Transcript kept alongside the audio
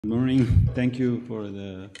Good morning. Thank you for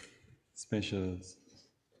the special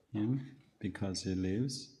hymn, Because He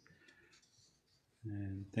Lives.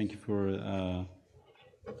 And thank you for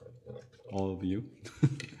all of you.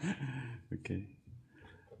 Okay,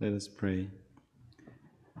 let us pray.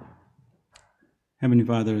 Heavenly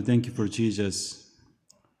Father, thank you for Jesus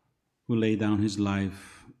who laid down his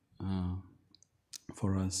life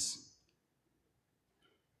for us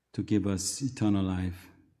to give us eternal life.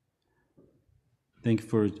 Thank you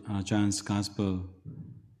for John's Gospel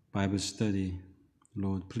Bible study.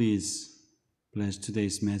 Lord, please bless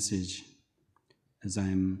today's message as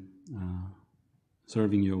I'm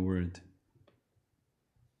serving your word.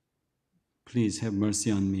 Please have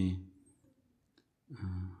mercy on me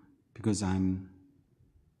because I'm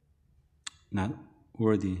not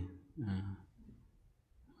worthy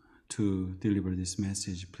to deliver this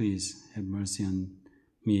message. Please have mercy on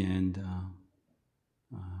me and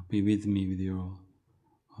be with me with your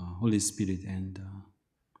Holy Spirit, and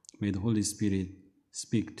may the Holy Spirit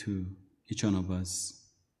speak to each one of us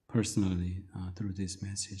personally through this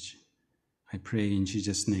message. I pray in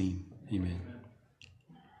Jesus' name, amen.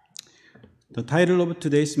 The title of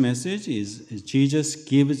today's message is Jesus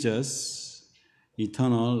Gives Us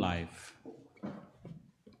Eternal Life.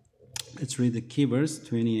 Let's read the key verse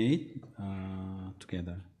 28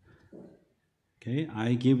 together. Okay,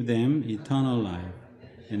 I give them eternal life,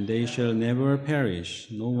 and they shall never perish.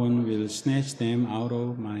 No one will snatch them out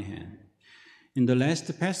of my hand. In the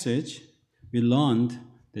last passage, we learned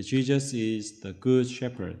that Jesus is the good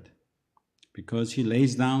shepherd because he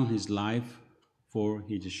lays down his life for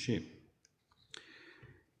his sheep.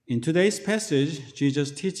 In today's passage, Jesus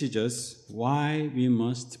teaches us why we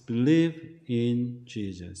must believe in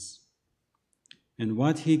Jesus and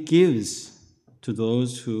what he gives to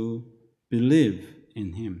those who believe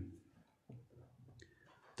in him.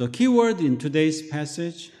 The key word in today's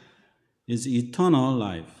passage is eternal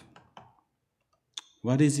life.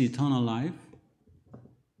 What is eternal life?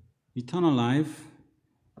 Eternal life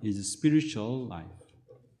is spiritual life.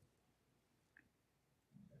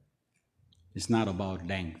 It's not about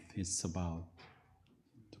length, it's about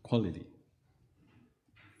the quality.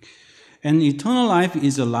 And eternal life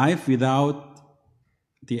is a life without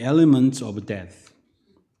the elements of death.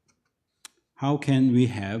 How can we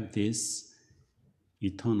have this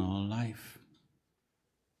eternal life?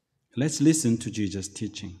 Let's listen to Jesus'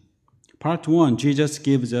 teaching. Part 1, Jesus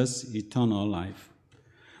gives us eternal life.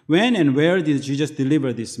 When and where did Jesus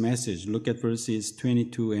deliver this message? Look at verses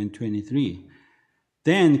 22 and 23.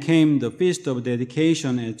 Then came the feast of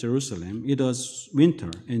dedication at Jerusalem. It was winter,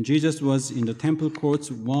 and Jesus was in the temple courts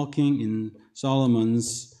walking in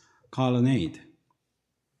Solomon's colonnade.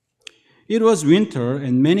 It was winter,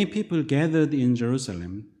 and many people gathered in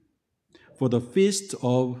Jerusalem for the feast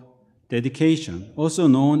of dedication, also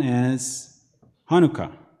known as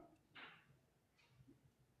Hanukkah.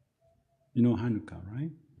 You know Hanukkah, right?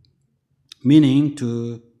 Meaning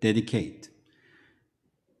to dedicate.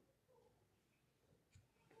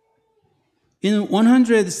 In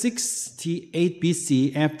 168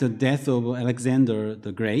 BC, after the death of Alexander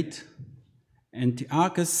the Great,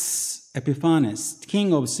 Antiochus Epiphanes,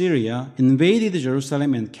 king of Syria, invaded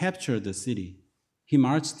Jerusalem and captured the city. He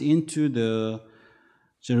marched into the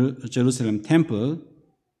Jerusalem temple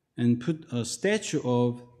and put a statue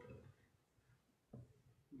of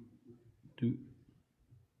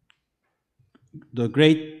the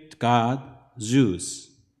great god Zeus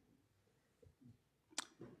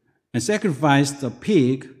and sacrificed a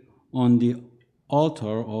pig on the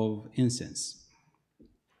altar of incense.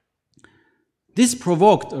 This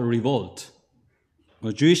provoked a revolt.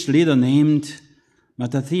 A Jewish leader named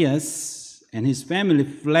Mattathias and his family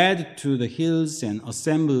fled to the hills and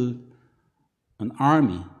assembled an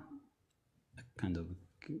army, a kind of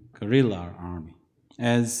guerrilla army,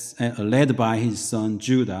 led by his son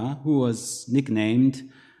Judah, who was nicknamed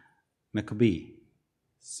Maccabee.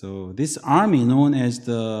 So this army, known as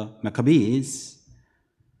the Maccabees,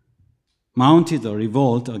 mounted a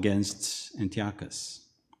revolt against Antiochus.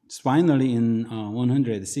 Finally, in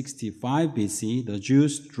 165 BC, the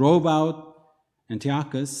Jews drove out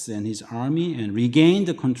Antiochus and his army and regained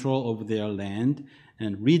the control of their land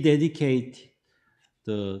and rededicate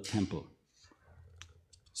the temple.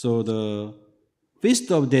 So the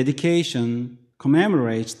Feast of Dedication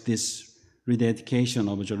commemorates this rededication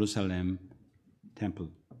of Jerusalem temple.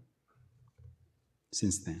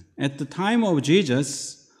 Since then, at the time of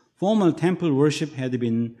Jesus, formal temple worship had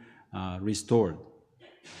been restored.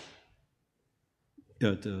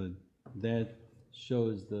 That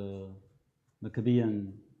shows the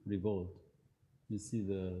Maccabean revolt. You see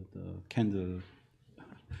the candle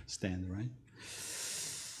stand, right?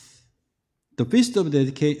 the feast of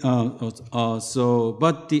dedication.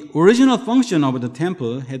 But the original function of the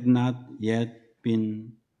temple had not yet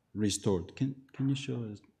been restored. Can you show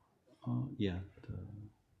us? The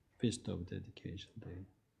feast of dedication day,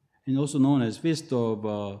 and also known as feast of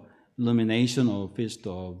illumination or feast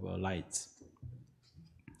of lights.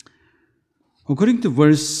 According to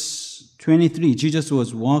verse 23, Jesus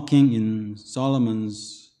was walking in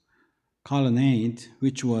Solomon's colonnade,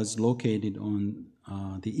 which was located on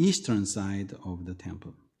the eastern side of the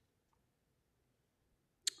temple.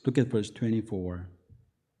 Look at verse 24.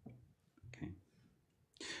 Okay.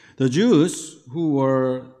 The Jews who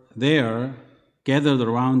were there gathered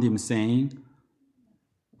around him, saying,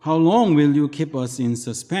 "How long will you keep us in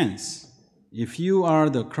suspense? If you are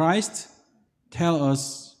the Christ, tell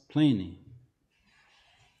us plainly."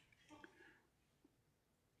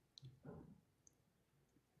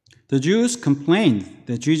 The Jews complained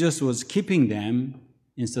that Jesus was keeping them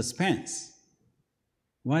in suspense.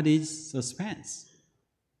 What is suspense?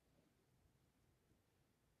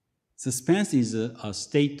 Suspense is a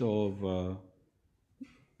state of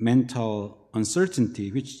mental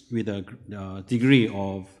uncertainty, which with a degree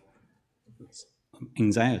of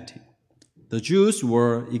anxiety. The Jews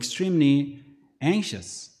were extremely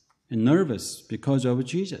anxious and nervous because of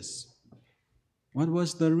Jesus. What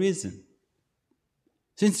was the reason?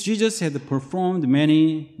 Since Jesus had performed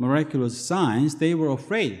many miraculous signs, they were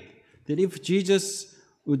afraid that if Jesus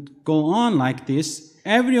would go on like this,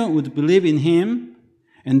 everyone would believe in him,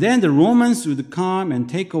 and then the Romans would come and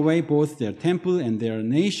take away both their temple and their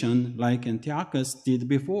nation like Antiochus did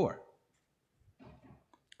before.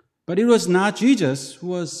 But it was not Jesus who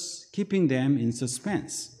was keeping them in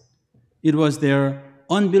suspense. It was their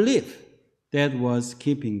unbelief that was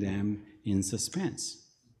keeping them in suspense.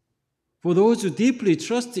 For those who deeply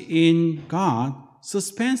trust in God,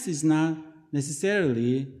 suspense is not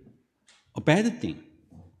necessarily a bad thing.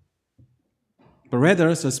 But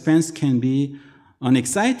rather, suspense can be an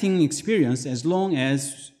exciting experience as long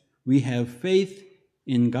as we have faith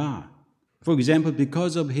in God. For example,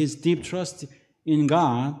 because of his deep trust in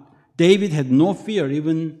God, David had no fear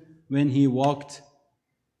even when he walked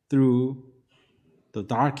through the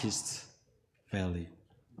darkest valley.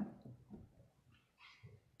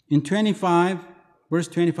 In verse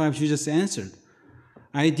 25, Jesus answered,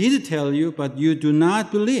 "I did tell you, but you do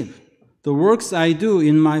not believe. The works I do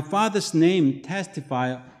in my Father's name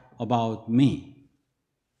testify about me."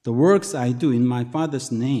 The works I do in my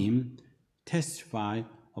Father's name testify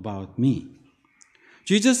about me.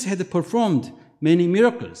 Jesus had performed many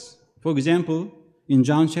miracles. For example, in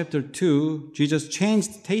John chapter 2, Jesus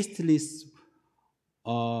changed tasteless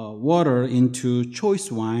water into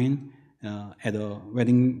choice wine at a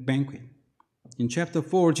wedding banquet. In chapter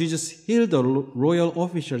 4, Jesus healed a royal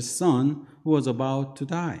officer's son who was about to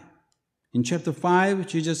die. In chapter 5,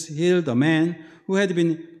 Jesus healed a man who had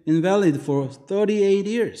been invalid for 38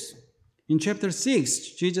 years. In chapter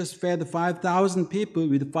 6, Jesus fed 5,000 people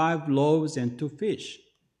with 5 loaves and 2 fish.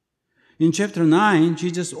 In chapter 9,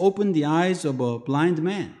 Jesus opened the eyes of a blind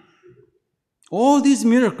man. All these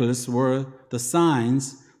miracles were the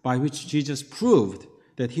signs by which Jesus proved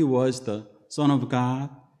that he was the Son of God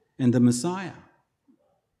and the Messiah.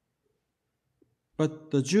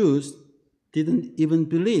 But the Jews didn't even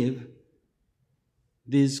believe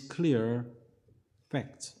these clear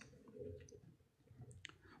facts.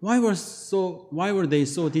 Why were they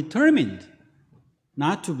so determined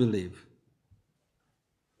not to believe?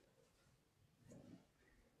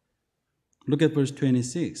 Look at verse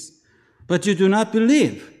 26. "But you do not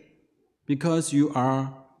believe because you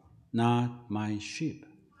are not my sheep."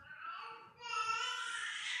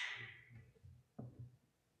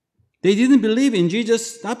 They didn't believe in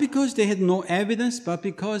Jesus not because they had no evidence, but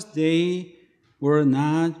because they were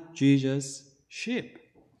not Jesus' sheep.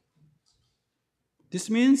 This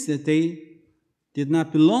means that they did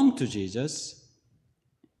not belong to Jesus,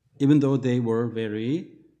 even though they were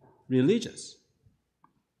very religious.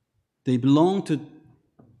 They belonged to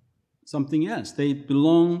something else. They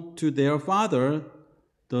belonged to their father,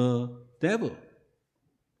 the devil.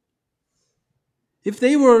 If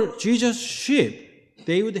they were Jesus' sheep,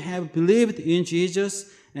 they would have believed in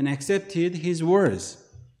Jesus and accepted his words.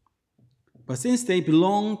 But since they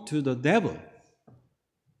belonged to the devil,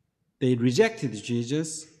 they rejected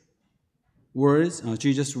Jesus' words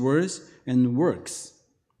and works.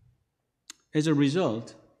 As a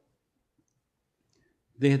result,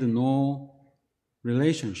 they had no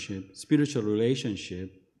spiritual relationship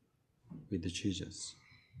with Jesus.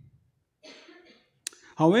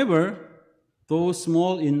 However, though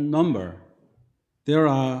small in number, there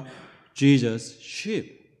are Jesus'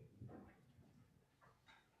 sheep.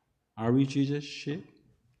 Are we Jesus' sheep?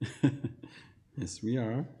 Yes, we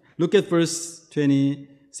are. Look at verse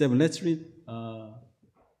 27. Let's read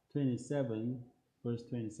 27, verse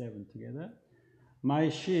 27 together. My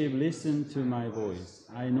sheep listen to my voice.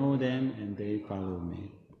 I know them and they follow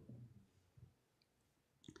me.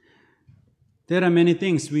 There are many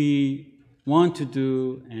things we want to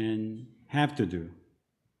do and have to do.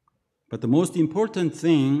 But the most important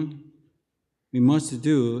thing we must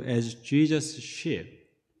do as Jesus' sheep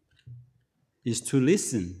is to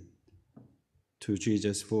listen to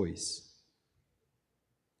Jesus' voice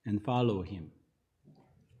and follow him.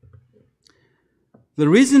 The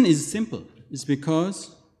reason is simple. It's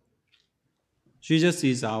because Jesus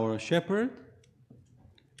is our shepherd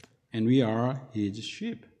and we are his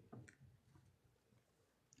sheep.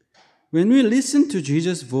 When we listen to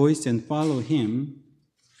Jesus' voice and follow him,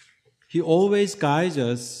 he always guides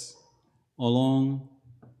us along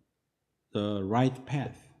the right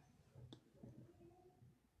path.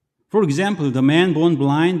 For example, the man born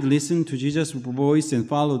blind listened to Jesus' voice and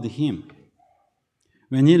followed him.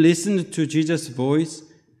 When he listened to Jesus' voice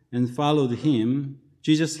and followed him,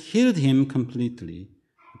 Jesus healed him completely,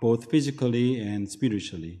 both physically and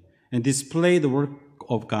spiritually, and displayed the work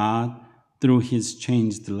of God through his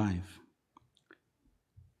changed life.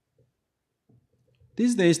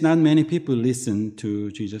 These days, not many people listen to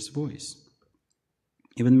Jesus' voice.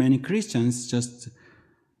 Even many Christians just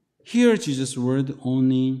hear Jesus' word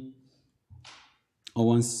only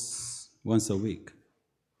once a week.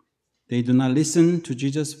 They do not listen to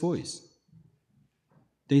Jesus' voice.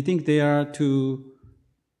 They think they are too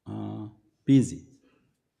busy.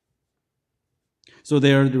 So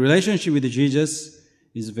their relationship with Jesus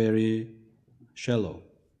is very shallow.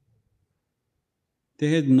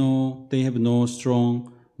 They have no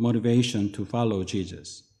strong motivation to follow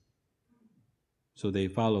Jesus. So they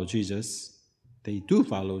follow Jesus. They do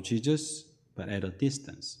follow Jesus, but at a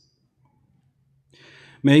distance.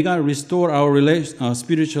 May God restore our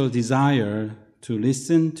spiritual desire to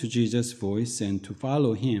listen to Jesus' voice and to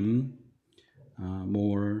follow him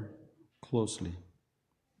more closely.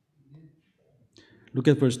 Look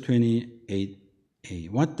at verse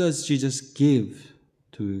 28a. What does Jesus give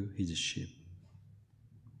to his sheep?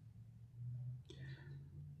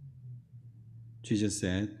 Jesus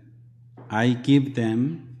said, I give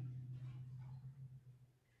them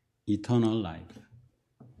eternal life.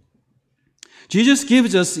 Jesus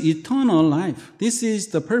gives us eternal life. This is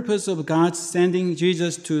the purpose of God sending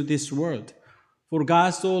Jesus to this world. For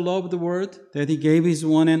God so loved the world that he gave his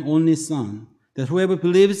one and only Son, that whoever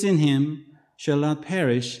believes in him shall not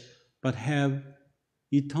perish, but have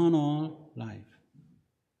eternal life.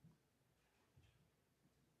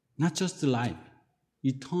 Not just life,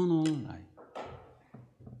 eternal life.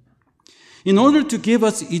 In order to give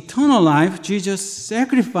us eternal life, Jesus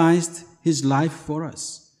sacrificed his life for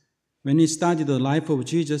us. When we study the life of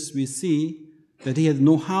Jesus, we see that he had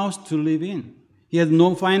no house to live in. He had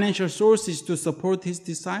no financial sources to support his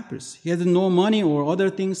disciples. He had no money or other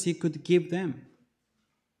things he could give them.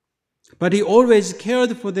 But he always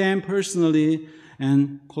cared for them personally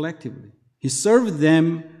and collectively. He served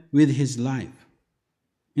them with his life.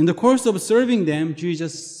 In the course of serving them,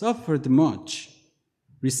 Jesus suffered much,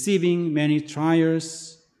 receiving many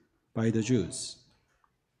trials by the Jews.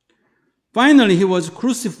 Finally, he was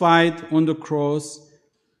crucified on the cross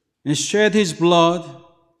and shed his blood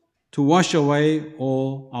to wash away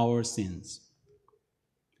all our sins.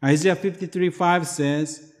 Isaiah 53:5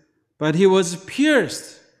 says, but he was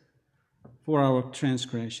pierced for our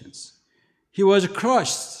transgressions. He was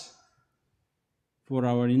crushed for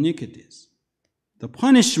our iniquities. The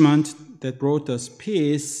punishment that brought us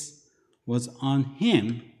peace was on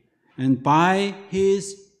him, and by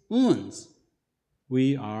his wounds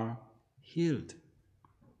we are healed.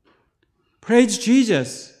 Praise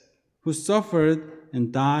Jesus, who suffered and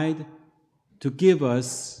died to give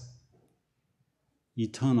us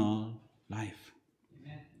eternal life.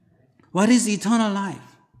 Amen. What is eternal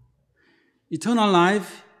life? Eternal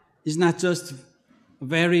life is not just a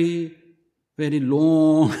very, very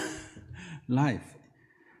long life.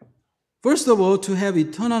 First of all, to have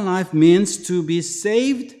eternal life means to be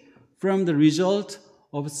saved from the result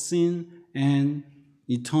of sin and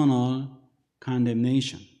eternal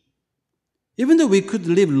condemnation. Even though we could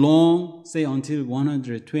live long, say until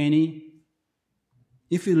 120,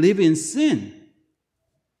 if we live in sin,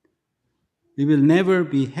 we will never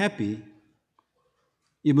be happy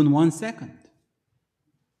even 1 second.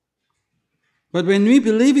 But when we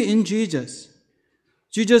believe in Jesus,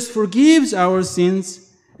 Jesus forgives our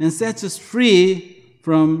sins and sets us free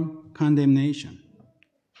from condemnation.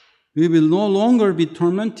 We will no longer be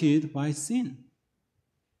tormented by sin.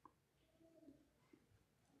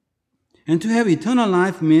 And to have eternal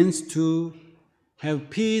life means to have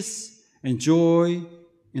peace and joy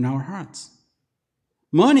in our hearts.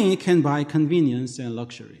 Money can buy convenience and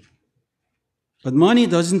luxury, but money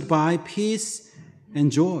doesn't buy peace and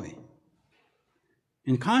joy.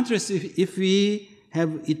 In contrast, if we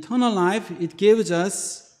have eternal life, it gives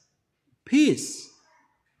us peace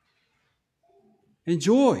and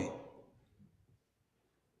joy.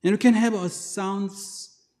 And we can have a sound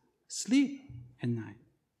sleep at night.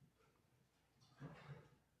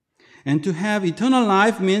 And to have eternal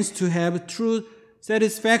life means to have true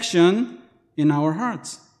satisfaction in our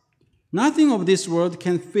hearts. Nothing of this world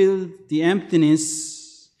can fill the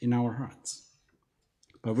emptiness in our hearts.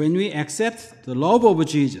 But when we accept the love of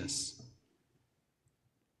Jesus,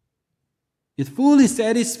 it fully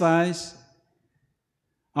satisfies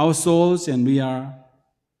our souls and we are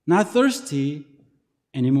not thirsty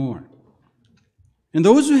anymore. And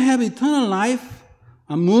those who have eternal life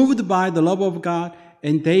are moved by the love of God,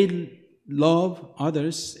 and they love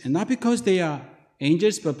others, and not because they are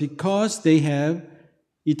angels, but because they have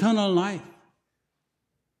eternal life,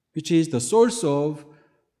 which is the source of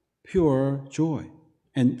pure joy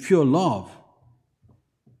and pure love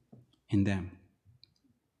in them.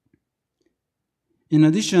 In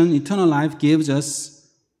addition, eternal life gives us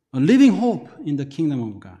a living hope in the kingdom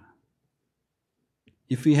of God.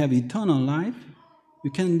 If we have eternal life, we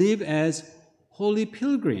can live as holy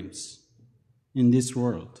pilgrims in this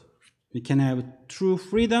world. We can have true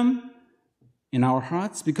freedom in our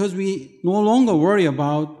hearts because we no longer worry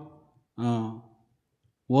about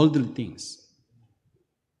worldly things.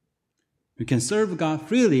 We can serve God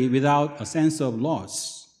freely without a sense of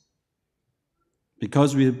loss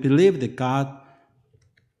because we believe that God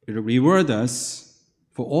will reward us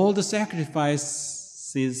for all the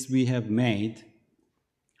sacrifices we have made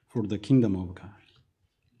for the kingdom of God.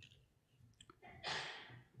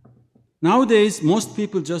 Nowadays, most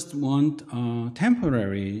people just want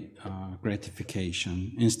temporary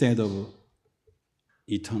gratification instead of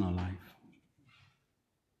eternal life.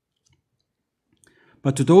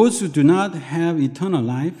 But to those who do not have eternal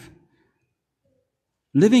life,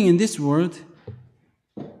 living in this world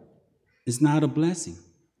is not a blessing.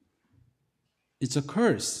 It's a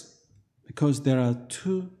curse because there are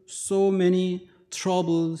so many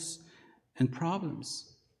troubles and problems.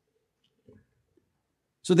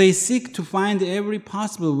 So they seek to find every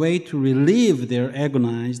possible way to relieve their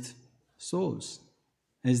agonized souls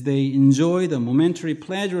as they enjoy the momentary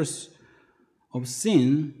pleasures of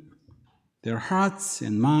sin. Their hearts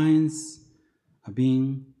and minds are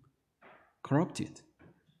being corrupted.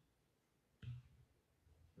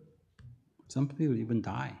 Some people even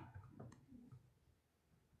die.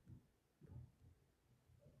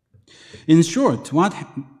 In short, what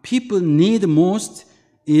people need most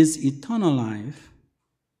is eternal life,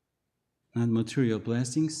 not material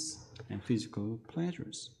blessings and physical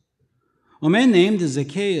pleasures. A man named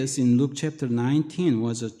Zacchaeus in Luke chapter 19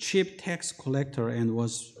 was a cheap tax collector and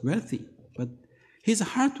was wealthy, but his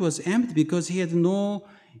heart was empty because he had no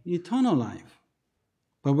eternal life.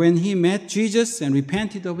 But when he met Jesus and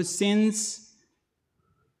repented of his sins,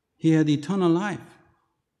 he had eternal life.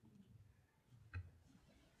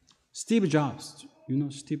 Steve Jobs, you know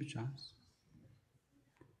Steve Jobs?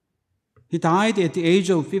 He died at the age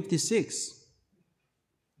of 56.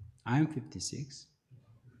 I am 56.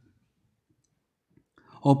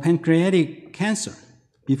 Of pancreatic cancer.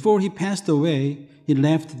 Before he passed away, he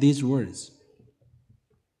left these words.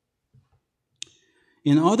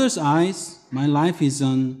 In others' eyes, my life is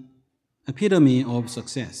an epitome of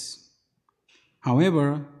success.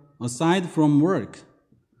 However, aside from work,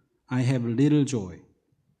 I have little joy.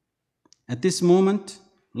 At this moment,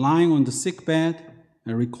 lying on the sick bed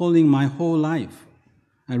and recalling my whole life,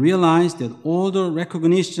 I realized that all the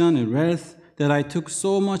recognition and wealth that I took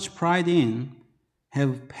so much pride in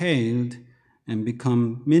have paled and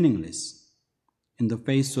become meaningless in the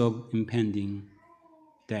face of impending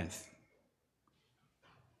death.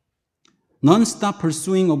 Non-stop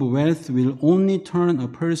pursuing of wealth will only turn a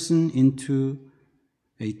person into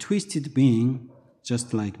a twisted being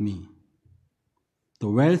just like me. The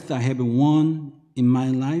wealth I have won in my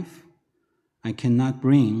life, I cannot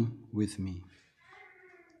bring with me.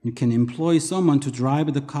 You can employ someone to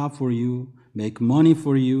drive the car for you, make money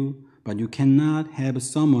for you, but you cannot have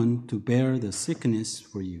someone to bear the sickness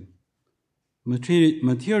for you.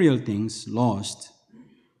 Material things lost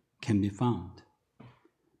can be found.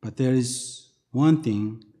 But there is one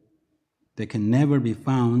thing that can never be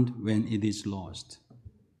found when it is lost: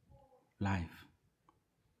 life.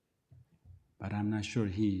 But I'm not sure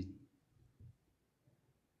he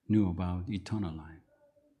knew about eternal life.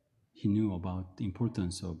 he knew about the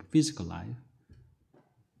importance of physical life.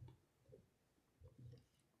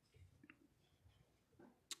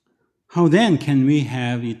 How then can we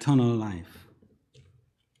have eternal life?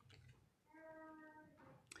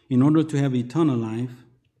 In order to have eternal life,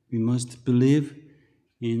 we must believe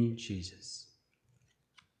in Jesus.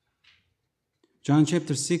 John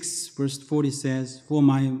chapter 6, verse 40 says, "For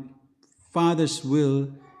my Father's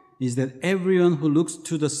will is that everyone who looks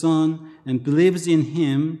to the Son and believes in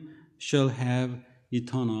him shall have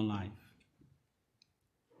eternal life.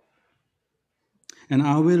 And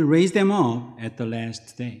I will raise them up at the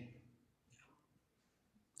last day."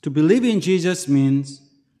 To believe in Jesus means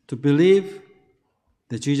to believe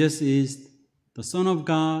that Jesus is the Son of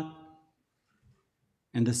God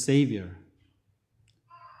and the Savior.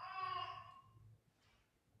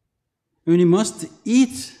 We must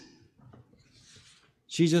eat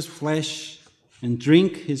Jesus' flesh and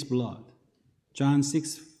drink his blood. John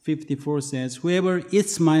 6:54 says, "Whoever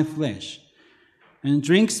eats my flesh and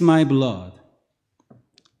drinks my blood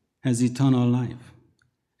has eternal life,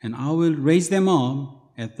 and I will raise them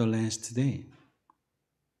up at the last day."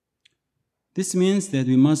 This means that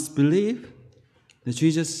we must believe that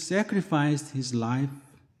Jesus sacrificed his life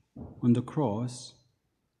on the cross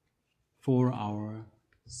for our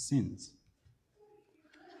sins.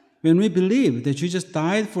 When we believe that Jesus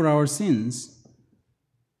died for our sins,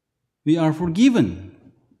 we are forgiven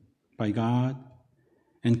by God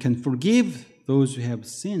and can forgive those who have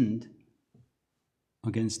sinned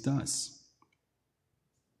against us.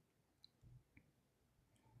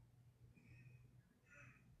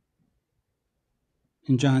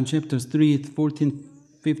 In John chapters 3, 14,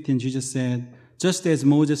 15, Jesus said, "Just as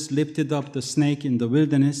Moses lifted up the snake in the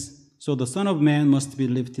wilderness, so the Son of Man must be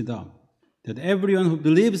lifted up, that everyone who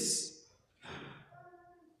believes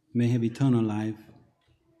may have eternal life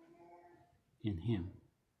in him."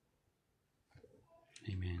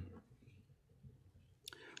 Amen.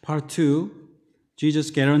 Part 2, Jesus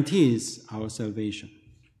guarantees our salvation.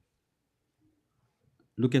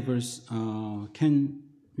 Look at can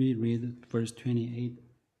we read verse 28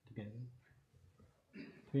 together?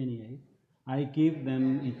 28. "I give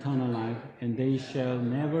them eternal life, and they shall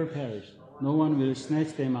never perish. No one will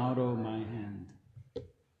snatch them out of my hand."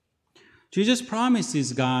 Jesus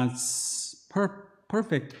promises God's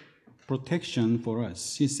perfect protection for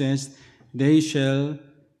us. He says, "They shall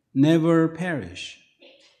never perish."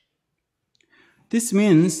 This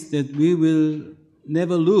means that we will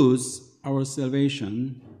never lose our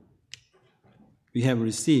salvation we have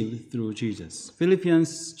received through Jesus.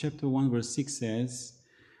 Philippians chapter 1 verse 6 says,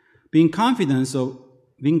 being confident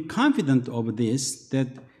of this, that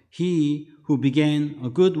he who began a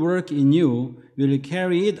good work in you will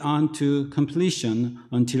carry it on to completion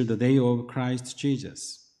until the day of Christ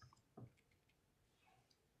Jesus."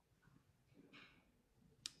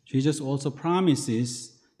 Jesus also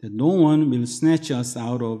promises that no one will snatch us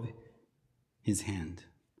out of his hand.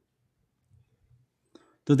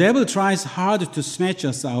 The devil tries hard to snatch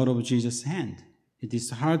us out of Jesus' hand. He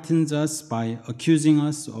disheartens us by accusing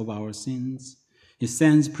us of our sins. He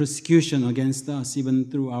sends persecution against us,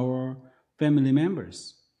 even through our family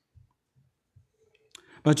members.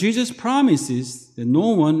 But Jesus promises that no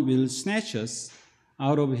one will snatch us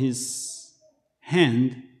out of his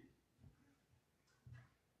hand.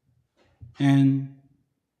 And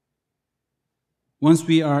once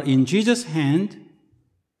we are in Jesus' hand,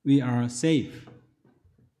 we are safe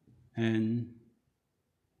and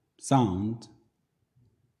sound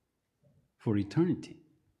for eternity.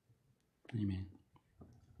 Amen.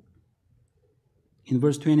 In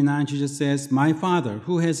verse 29, Jesus says, "My Father,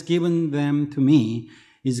 who has given them to me,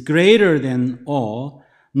 is greater than all.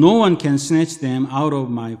 No one can snatch them out of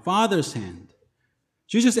my Father's hand."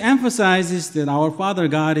 Jesus emphasizes that our Father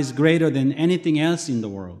God is greater than anything else in the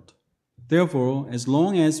world. Therefore, as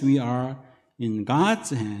long as we are in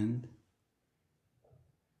God's hand,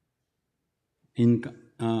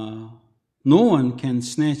 no one can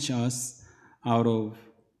snatch us out of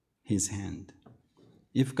his hand.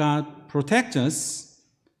 If God protects us,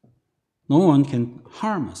 no one can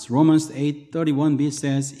harm us. Romans 8:31b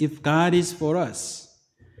says, if God is for us,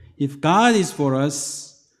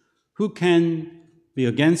 who can be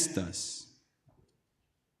against us?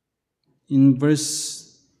 In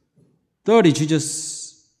verse 30,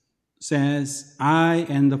 Jesus says, "I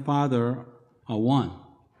and the Father are one."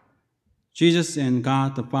 Jesus and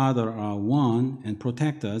God the Father are one and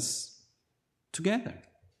protect us together.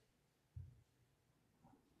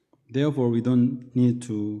 Therefore, we don't need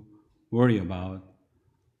to worry about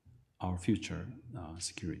our future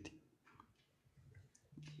security.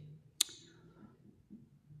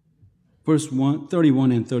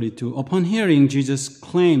 31 and 32. Upon hearing Jesus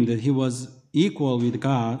claim that he was equal with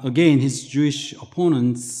God, again his Jewish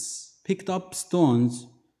opponents picked up stones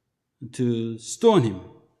to stone him.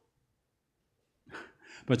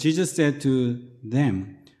 But Jesus said to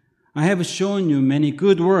them, I have shown you many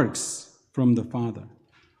good works from the Father.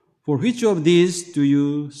 For which of these do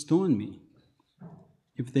you stone me?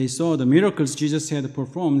 If they saw the miracles Jesus had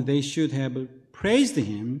performed, they should have praised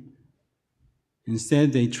him.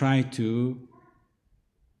 Instead, they tried to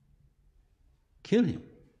kill him,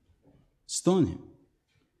 stone him.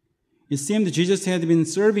 It seemed Jesus had been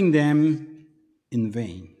serving them in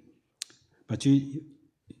vain. But he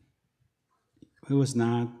was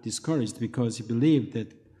not discouraged because he believed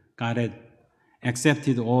that God had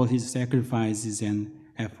accepted all his sacrifices and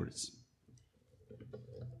efforts.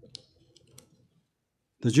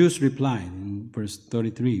 The Jews replied in verse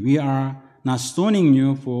 33, we are not stoning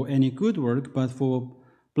you for any good work, but for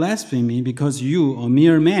blasphemy, because you, a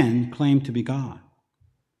mere man, claim to be God.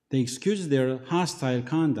 They excused their hostile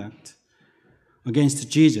conduct against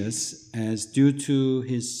Jesus as due to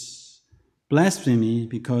his blasphemy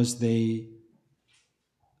because they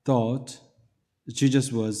thought that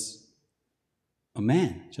Jesus was a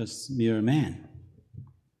man, just mere man.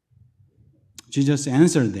 Jesus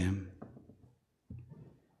answered them,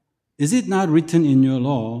 is it not written in your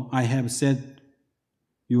law, I have said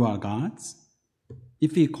you are gods?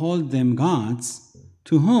 If he called them gods,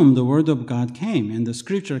 to whom the word of God came, and the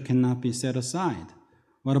scripture cannot be set aside,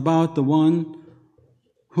 what about the one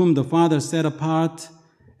whom the Father set apart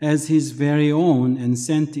as his very own and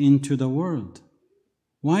sent into the world?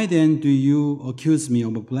 Why then do you accuse me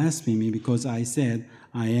of blasphemy because I said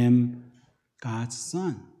I am God's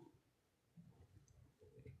son?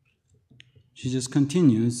 Jesus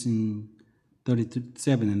continues in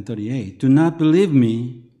 37 and 38, do not believe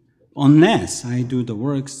me unless I do the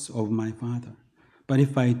works of my Father. But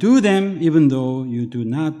if I do them, even though you do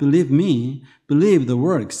not believe me, believe the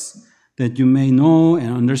works, that you may know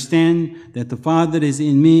and understand that the Father is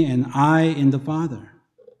in me and I in the Father.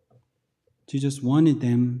 Jesus wanted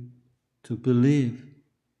them to believe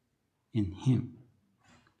in him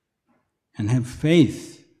and have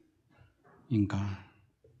faith in God.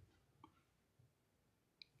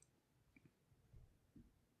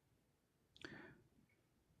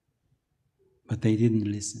 But they didn't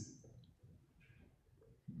listen.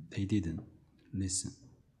 They didn't listen.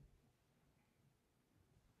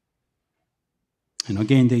 And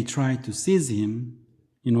again, they tried to seize him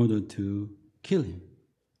in order to kill him.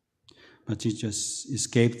 But Jesus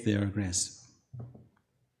escaped their grasp.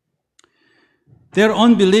 Their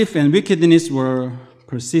unbelief and wickedness were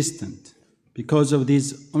persistent. Because of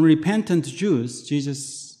these unrepentant Jews,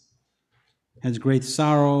 Jesus had great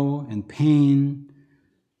sorrow and pain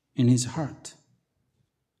in his heart.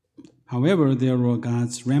 However, there were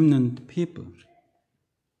God's remnant people.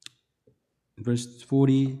 Verse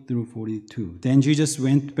 40 through 42. Then Jesus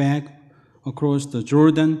went back across the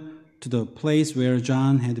Jordan to the place where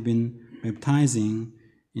John had been baptizing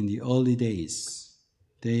in the early days.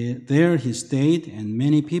 There he stayed, and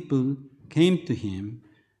many people came to him.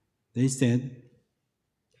 They said,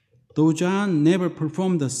 though John never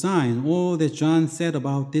performed a sign, all that John said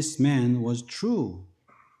about this man was true.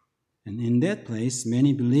 And in that place,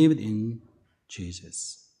 many believed in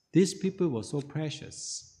Jesus. These people were so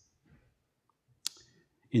precious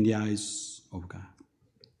in the eyes of God.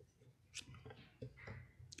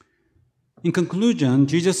 In conclusion,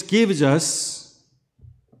 Jesus gives us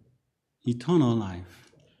eternal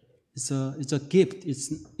life. It's a gift.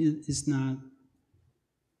 It's not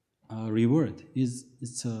a reward.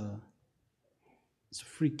 It's a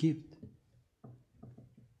free gift.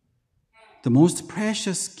 The most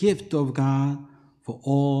precious gift of God for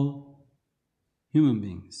all human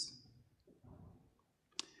beings.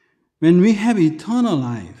 When we have eternal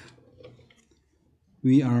life,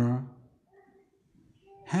 we are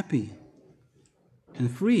happy and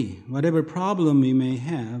free, whatever problem we may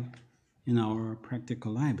have in our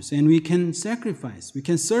practical lives. And we can sacrifice, we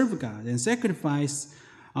can serve God and sacrifice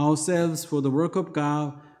ourselves for the work of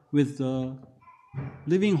God with the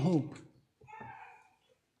living hope.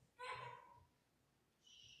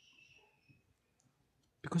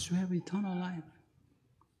 Because we have eternal life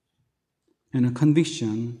and a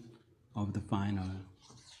conviction of the final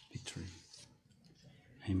victory.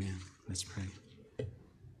 Amen. Let's pray.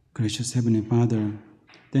 Gracious Heavenly Father,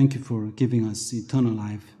 thank you for giving us eternal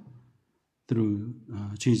life through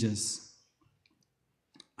Jesus'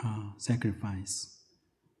 sacrifice.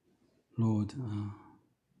 Lord,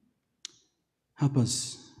 help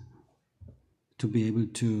us to be able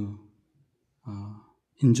to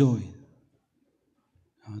enjoy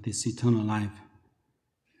this eternal life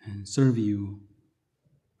and serve you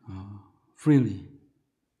freely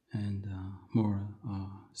and more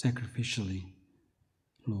sacrificially,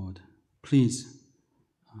 Lord. Please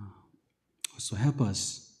also help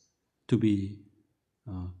us to be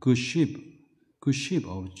good sheep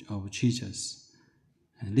of Jesus,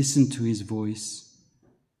 and listen to His voice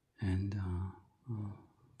and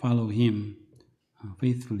follow Him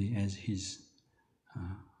faithfully as His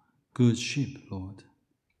good sheep, Lord.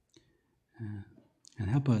 And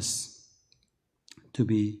help us to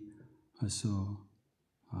be also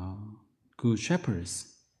good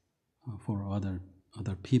shepherds for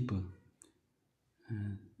other people,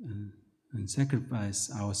 and sacrifice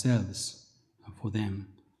ourselves for them,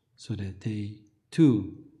 so that they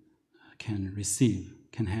too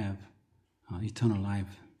can have eternal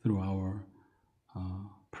life through our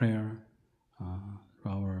prayer,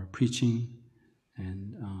 through our preaching,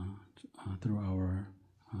 and through our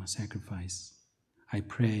sacrifice. I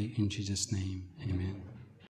pray in Jesus' name, amen.